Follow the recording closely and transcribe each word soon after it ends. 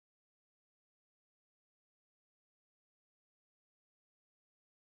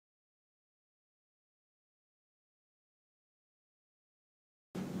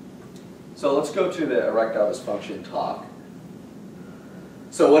So let's go to the erectile dysfunction talk.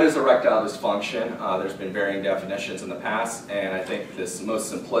 So what is erectile dysfunction? There's been varying definitions in the past, and I think this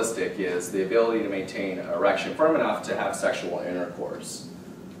most simplistic is the ability to maintain erection firm enough to have sexual intercourse.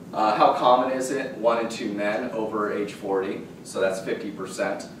 How common is it? 1 in 2 men over age 40, so that's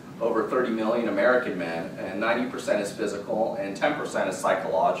 50%. Over 30 million American men, and 90% is physical, and 10% is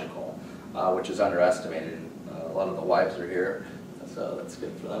psychological, which is underestimated. A lot of the wives are here, so that's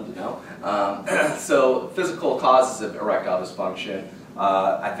good for them to know. So physical causes of erectile dysfunction.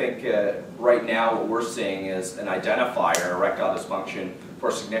 I think right now what we're seeing is an identifier, erectile dysfunction, for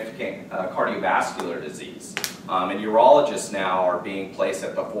significant cardiovascular disease. And urologists now are being placed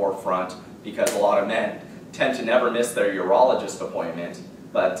at the forefront because a lot of men tend to never miss their urologist appointment,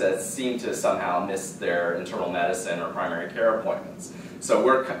 but seem to somehow miss their internal medicine or primary care appointments. So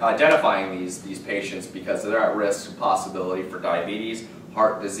we're identifying these patients because they're at risk of possibility for diabetes,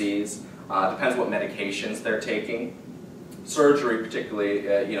 heart disease, depends what medications they're taking. Surgery, particularly,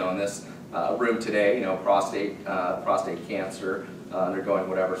 in this room today, prostate cancer, undergoing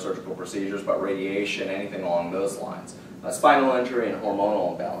whatever surgical procedures, but radiation, anything along those lines. Spinal injury and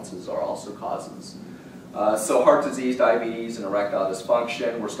hormonal imbalances are also causes. So heart disease, diabetes, and erectile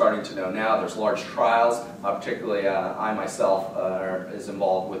dysfunction, we're starting to know now. There's large trials, particularly I myself is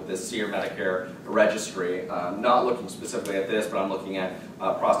involved with this SEER Medicare registry. Not looking specifically at this, but I'm looking at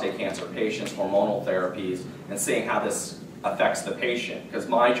prostate cancer patients, hormonal therapies, and seeing how this affects the patient, because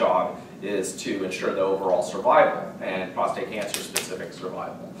my job is to ensure the overall survival and prostate cancer specific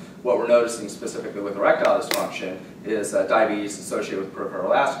survival. What we're noticing specifically with erectile dysfunction is diabetes associated with peripheral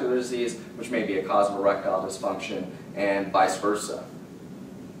vascular disease, which may be a cause of erectile dysfunction, and vice versa.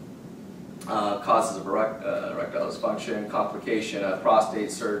 Causes of erectile dysfunction, complication of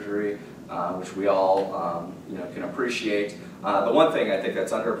prostate surgery, which we all can appreciate. The one thing I think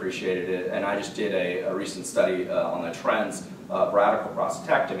that's underappreciated, and I just did a recent study on the trends of radical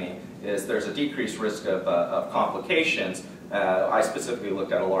prostatectomy, is there's a decreased risk of complications. I specifically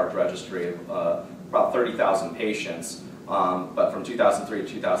looked at a large registry of about 30,000 patients, but from 2003 to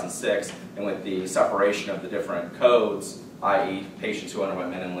 2006, and with the separation of the different codes, i.e. patients who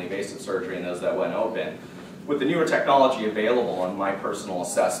underwent minimally invasive surgery and those that went open, with the newer technology available, and my personal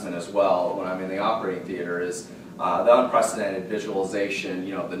assessment as well when I'm in the operating theater, is the unprecedented visualization,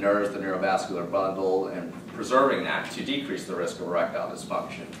 the nerves, the neurovascular bundle, and preserving that to decrease the risk of erectile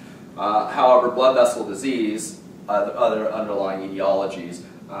dysfunction. However, blood vessel disease, other underlying etiologies,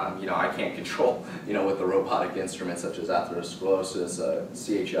 I can't control, with the robotic instruments such as atherosclerosis,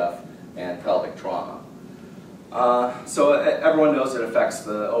 CHF, and pelvic trauma. So everyone knows it affects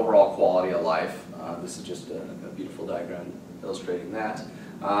the overall quality of life. This is just a beautiful diagram illustrating that.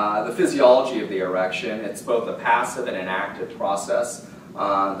 The physiology of the erection, it's both a passive and an active process.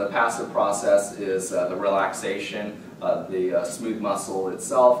 The passive process is the relaxation of the smooth muscle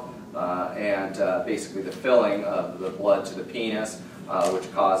itself, and basically the filling of the blood to the penis,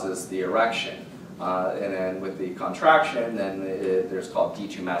 which causes the erection. And then with the contraction, then there's called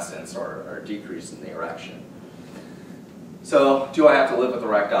detumescence, or decrease in the erection. So, do I have to live with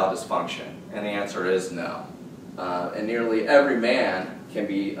erectile dysfunction? And the answer is no. And nearly every man can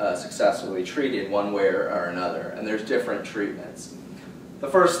be successfully treated one way or another, and there's different treatments. The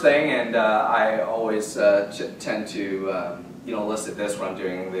first thing, and I always tend to elicit this when I'm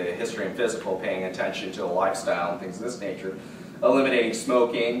doing the history and physical, paying attention to the lifestyle and things of this nature, eliminating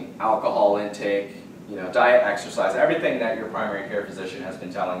smoking, alcohol intake, diet, exercise, everything that your primary care physician has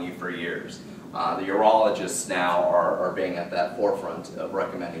been telling you for years. The urologists now are being at that forefront of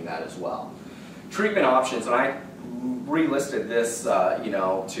recommending that as well. Treatment options, and I relisted this,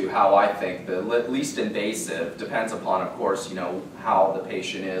 to how I think the least invasive, depends upon, of course, how the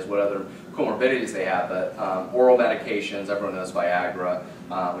patient is, what other comorbidities they have, but oral medications, everyone knows Viagra,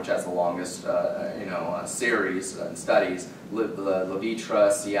 which has the longest, series and studies,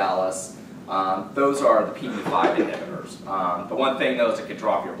 Levitra, Cialis, those are the PDE5 inhibitors. The one thing, though, is it could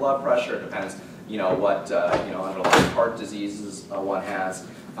drop your blood pressure. It depends, what, underlying heart diseases one has.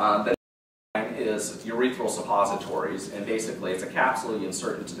 The is urethral suppositories, and basically it's a capsule you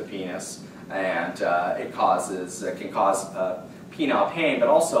insert into the penis, and it can cause penile pain, but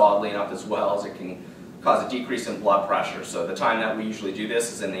also, oddly enough as well, as it can cause a decrease in blood pressure. So the time that we usually do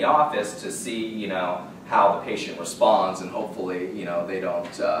this is in the office to see, how the patient responds, and hopefully, they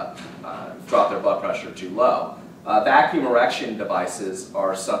don't drop their blood pressure too low. Vacuum erection devices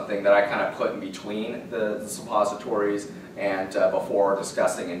are something that I kind of put in between the suppositories and before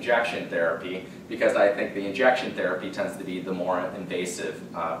discussing injection therapy, because I think the injection therapy tends to be the more invasive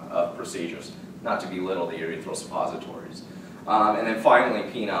of procedures, not to belittle the urethral suppositories. And then finally,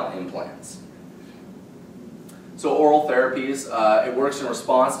 penile implants. So oral therapies, it works in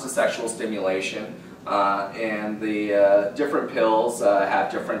response to sexual stimulation, and the different pills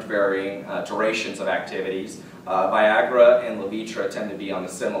have different varying durations of activities. Viagra and Levitra tend to be on a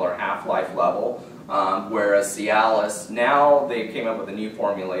similar half-life level, whereas Cialis, now they came up with a new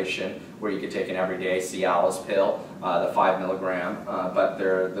formulation where you could take an everyday Cialis pill, the 5 milligram, but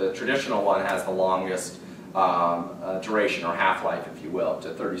the traditional one has the longest duration or half-life, if you will, up to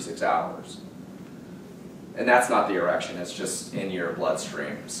 36 hours. And that's not the erection, it's just in your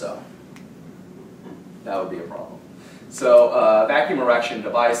bloodstream, so that would be a problem. So vacuum erection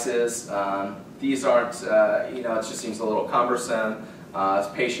devices, these aren't, it just seems a little cumbersome.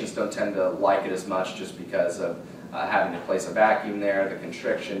 Patients don't tend to like it as much just because of having to place a vacuum there, the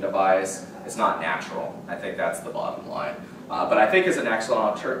constriction device. It's not natural. I think that's the bottom line. But I think it's an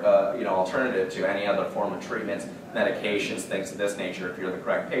excellent alternative to any other form of treatments, medications, things of this nature if you're the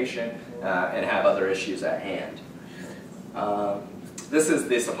correct patient and have other issues at hand. This is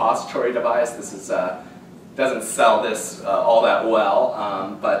the suppository device. This is doesn't sell this all that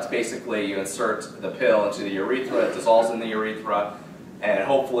well, but basically you insert the pill into the urethra, it dissolves in the urethra, and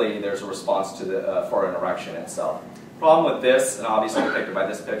hopefully there's a response to for an erection itself. Problem with this, and obviously depicted by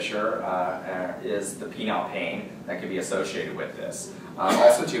this picture, is the penile pain that can be associated with this.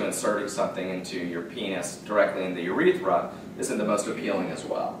 Also too, inserting something into your penis directly in the urethra isn't the most appealing as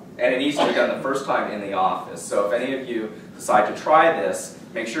well. And it needs to be done the first time in the office. So if any of you decide to try this,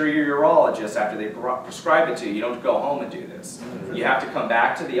 make sure your urologist, after they prescribe it to you, you don't go home and do this. You have to come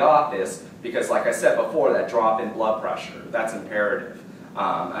back to the office because, like I said before, that drop in blood pressure, that's imperative.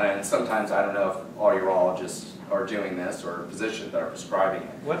 And sometimes, I don't know if all urologists are doing this or physicians that are prescribing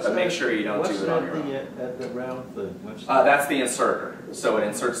it. But make sure you don't do it on your own. At the round thing? That's the inserter. So it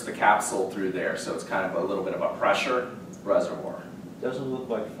inserts the capsule through there. So it's kind of a little bit of a pressure reservoir. Doesn't look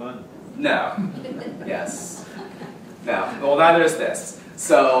like fun. No. Yes. No. Well, neither is this.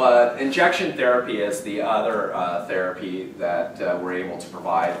 So injection therapy is the other therapy that we're able to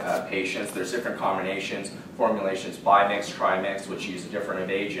provide patients. There's different combinations, formulations, bimix, trimix, which use different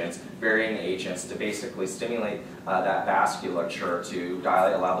agents, varying agents to basically stimulate that vasculature to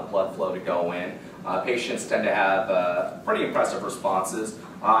dilate, allow the blood flow to go in. Patients tend to have pretty impressive responses.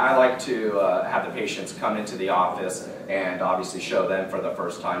 I like to have the patients come into the office and obviously show them for the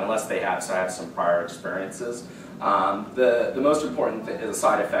first time, unless they have some prior experiences. The most important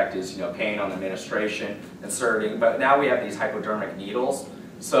side effect is pain on administration, inserting, but now we have these hypodermic needles.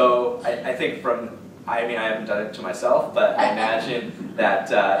 So I think I haven't done it to myself, but I imagine that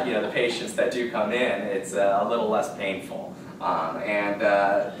the patients that do come in, it's a little less painful.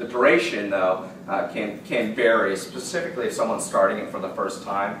 The duration though can vary, specifically if someone's starting it for the first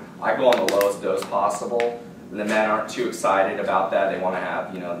time. I go on the lowest dose possible. The men aren't too excited about that. They want to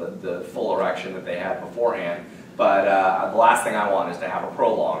have the full erection that they had beforehand. But the last thing I want is to have a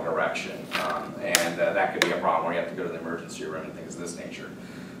prolonged erection, and that could be a problem where you have to go to the emergency room and things of this nature.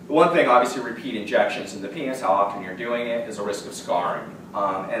 The one thing, obviously, repeat injections in the penis, how often you're doing it, is a risk of scarring.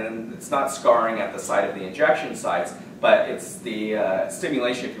 And it's not scarring at the site of the injection sites, but it's the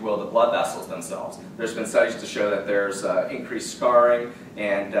stimulation, if you will, of the blood vessels themselves. There's been studies to show that there's increased scarring,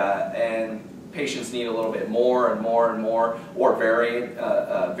 and patients need a little bit more and more and more, or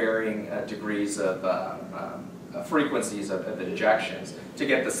varying degrees of frequencies of the injections to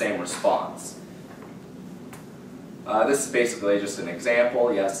get the same response. This is basically just an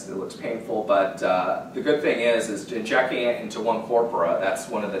example. Yes, it looks painful, but the good thing is injecting it into one corpora, that's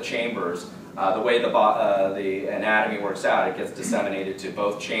one of the chambers, the way the anatomy works out, it gets disseminated to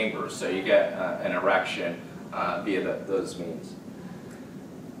both chambers, so you get an erection via those means.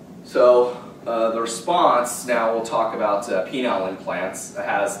 So the response, now we'll talk about penile implants,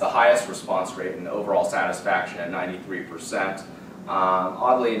 has the highest response rate and overall satisfaction at 93%.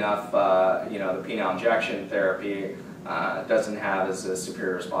 Oddly enough, the penile injection therapy doesn't have as a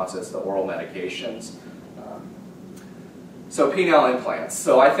superior response as the oral medications. So penile implants.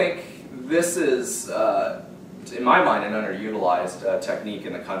 So I think this is, in my mind, an underutilized technique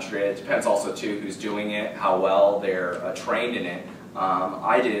in the country. It depends also too who's doing it, how well they're trained in it.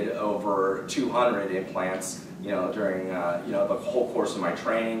 I did over 200 implants, during the whole course of my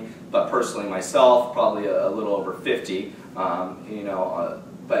training. But personally, myself, probably a little over 50.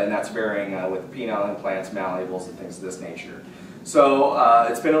 And that's varying with penile implants, malleables, and things of this nature. So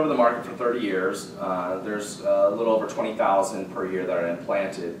it's been over the market for 30 years. There's a little over 20,000 per year that are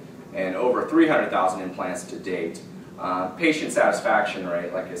implanted, and over 300,000 implants to date. Patient satisfaction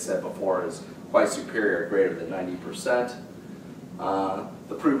rate, like I said before, is quite superior, greater than 90%.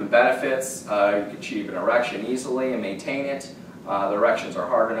 The proven benefits, you can achieve an erection easily and maintain it. The erections are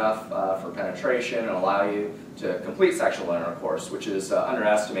hard enough for penetration and allow you to complete sexual intercourse, which is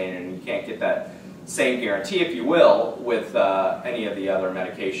underestimated, and you can't get that same guarantee, if you will, with any of the other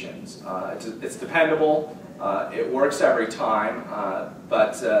medications. It's dependable. It works every time,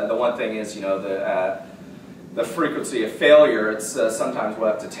 but the one thing is, you know, the frequency of failure, it's sometimes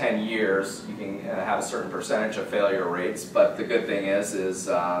up to 10 years. You can have a certain percentage of failure rates, but the good thing is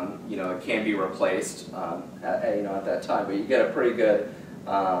you know, it can be replaced at that time, but you get a pretty good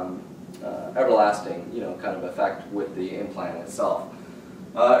everlasting, you know, kind of effect with the implant itself.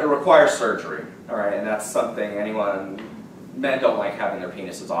 It requires surgery, all right, and that's something men don't like having their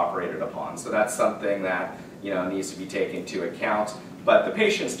penises operated upon, so that's something that, you know, needs to be taken into account. But the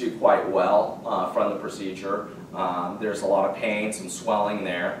patients do quite well from the procedure. There's a lot of pain, some swelling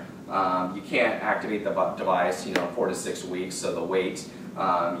there. You can't activate the device, you know, 4 to 6 weeks, so the wait,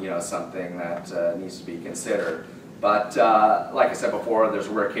 you know, is something that needs to be considered. But like I said before, there's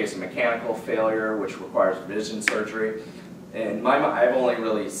a rare case of mechanical failure, which requires revision surgery. In my mind, I've only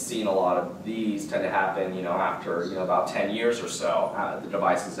really seen a lot of these tend to happen, you know, after, you know, about 10 years or so, the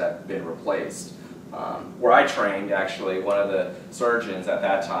devices have been replaced. Where I trained, actually, one of the surgeons at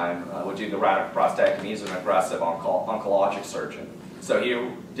that time would do the radical prostatectomy. He's an aggressive oncologic surgeon. So he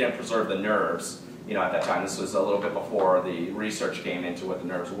didn't preserve the nerves, you know, at that time. This was a little bit before the research came into what the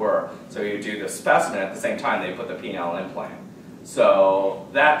nerves were. So he would do the specimen at the same time they put the penile implant. So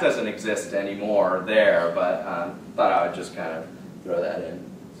that doesn't exist anymore there, but thought I would just kind of throw that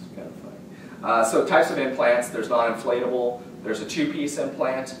in. It's kind of funny. So types of implants, there's non-inflatable. There's a 2-piece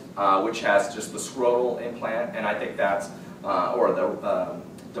implant, which has just the scrotal implant, and I think that's, or the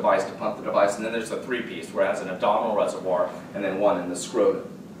device to pump the device, and then there's a 3-piece, where it has an abdominal reservoir, and then one in the scrotum.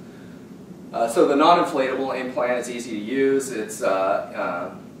 So the non-inflatable implant is easy to use. It's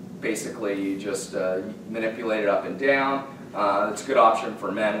basically you just manipulate it up and down. It's a good option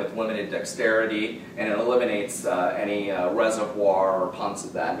for men with limited dexterity, and it eliminates any reservoir or pumps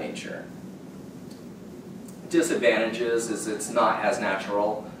of that nature. Disadvantages is it's not as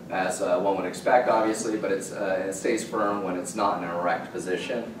natural as one would expect, obviously, but it stays firm when it's not in an erect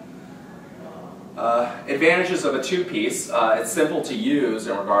position. Advantages of a 2-piece, it's simple to use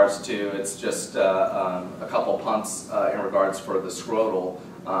in regards to, it's just a couple pumps in regards for the scrotal,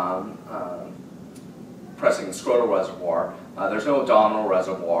 pressing the scrotal reservoir. There's no abdominal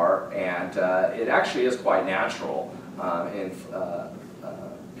reservoir, and it actually is quite natural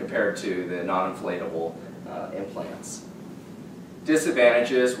compared to the non-inflatable implants.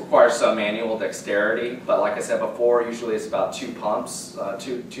 Disadvantages, require some manual dexterity, but like I said before, usually it's about 2 pumps,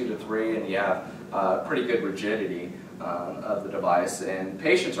 2 to 3, and you have pretty good rigidity of the device, and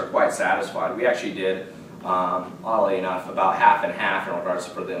patients are quite satisfied. We actually did, oddly enough, about half and half in regards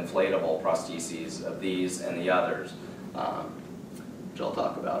for the inflatable prostheses of these and the others, which I'll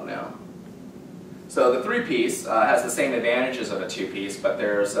talk about now. So the 3-piece has the same advantages of a 2-piece, but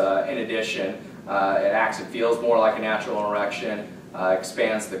there's, in addition, it acts and feels more like a natural erection,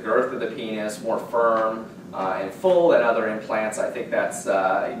 expands the girth of the penis, more firm and full than other implants. I think that's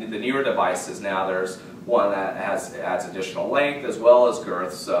the newer devices now. There's one that adds additional length as well as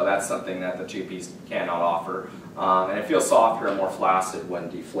girth, so that's something that the 2-piece cannot offer. And it feels softer and more flaccid when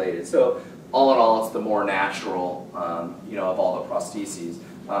deflated. So all in all, it's the more natural, you know, of all the prostheses.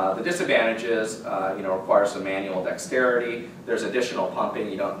 The disadvantages, you know, require some manual dexterity. There's additional pumping,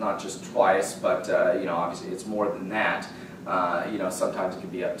 you know, not just twice, but you know, obviously it's more than that. You know, sometimes it can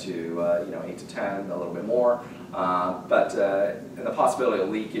be up to you know, 8 to 10, a little bit more. But and the possibility of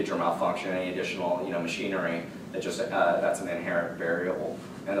leakage or malfunction, any additional, you know, machinery, that's an inherent variable,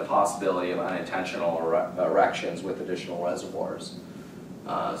 and the possibility of unintentional erections with additional reservoirs.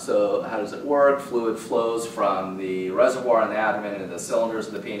 So how does it work? Fluid flows from the reservoir in the abdomen into the cylinders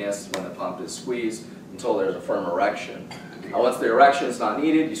of the penis when the pump is squeezed until there's a firm erection. Once the erection is not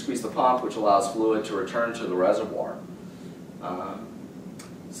needed, you squeeze the pump, which allows fluid to return to the reservoir.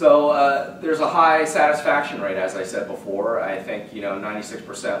 So there's a high satisfaction rate, as I said before. I think, you know,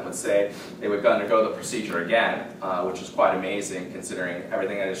 96% would say they would undergo the procedure again, which is quite amazing considering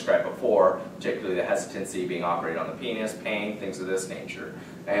everything I described before, particularly the hesitancy being operated on the penis, pain, things of this nature.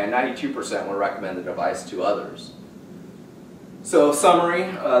 And 92% would recommend the device to others. So summary,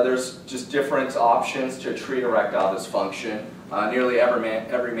 there's just different options to treat erectile dysfunction. Nearly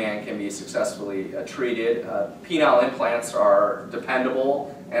every man can be successfully treated. Penile implants are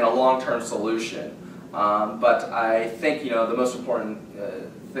dependable and a long-term solution. But I think, you know, the most important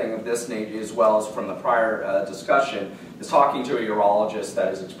thing of this nature, as well as from the prior discussion, is talking to a urologist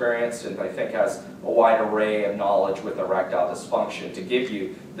that is experienced and I think has a wide array of knowledge with erectile dysfunction to give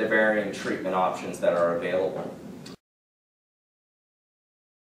you the varying treatment options that are available.